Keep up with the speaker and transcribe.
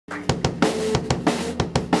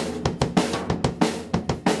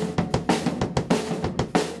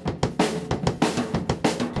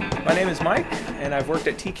name is Mike, and I've worked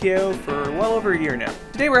at TKO for well over a year now.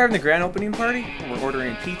 Today we're having the grand opening party. We're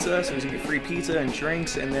ordering pizza, so we can get free pizza and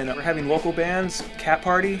drinks, and then we're having local bands, Cat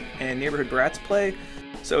Party, and Neighborhood Brats play.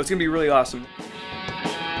 So it's gonna be really awesome.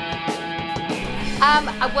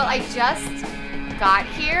 Well, I just got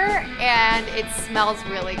here, and it smells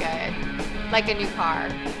really good, like a new car.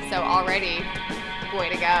 So already, way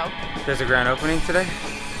to go. There's a grand opening today?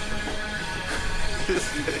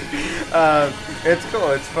 It's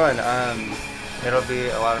cool, it's fun. It'll be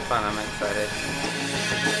a lot of fun, I'm excited.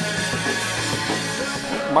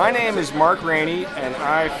 My name is Mark Rainey, and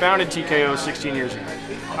I founded TKO 16 years ago.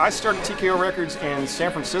 I started TKO Records in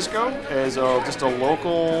San Francisco as just a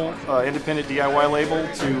local independent DIY label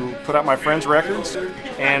to put out my friends' records.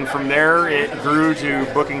 And from there it grew to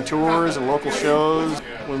booking tours and local shows.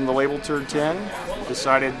 When the label turned 10,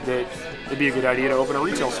 decided that it'd be a good idea to open a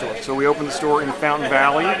retail store. So we opened the store in Fountain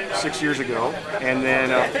Valley 6 years ago, and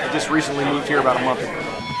then just recently moved here about a month ago.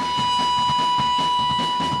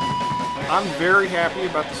 I'm very happy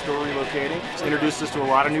about the store relocating. It's introduced us to a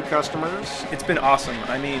lot of new customers. It's been awesome.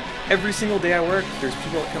 I mean, every single day I work, there's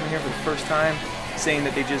people that come here for the first time saying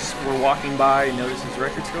that they just were walking by and noticed this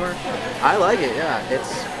record store. I like it, yeah. It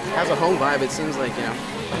has a home vibe. It seems like,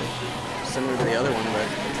 similar to the other one, but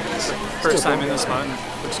First time in this spot,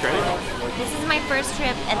 looks great. This is my first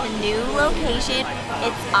trip at the new location.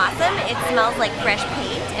 It's awesome. It smells like fresh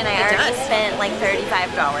paint, and I already spent like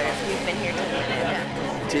 $35. We've been here 10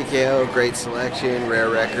 minutes. TKO, great selection, rare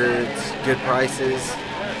records, good prices.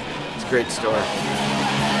 It's a great store.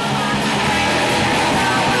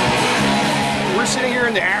 We're sitting here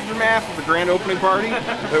in the aftermath of the grand opening party.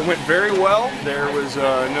 It went very well. There was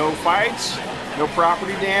no fights, no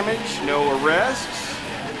property damage, no arrests,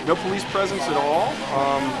 no police presence at all.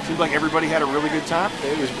 Seemed like everybody had a really good time.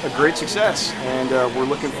 It was a great success, and we're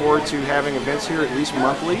looking forward to having events here at least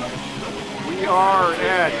monthly. We are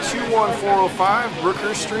at 21405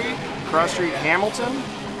 Brookhurst Street, Cross Street, Hamilton.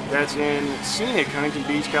 That's in scenic Huntington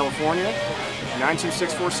Beach, California,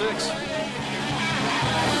 92646.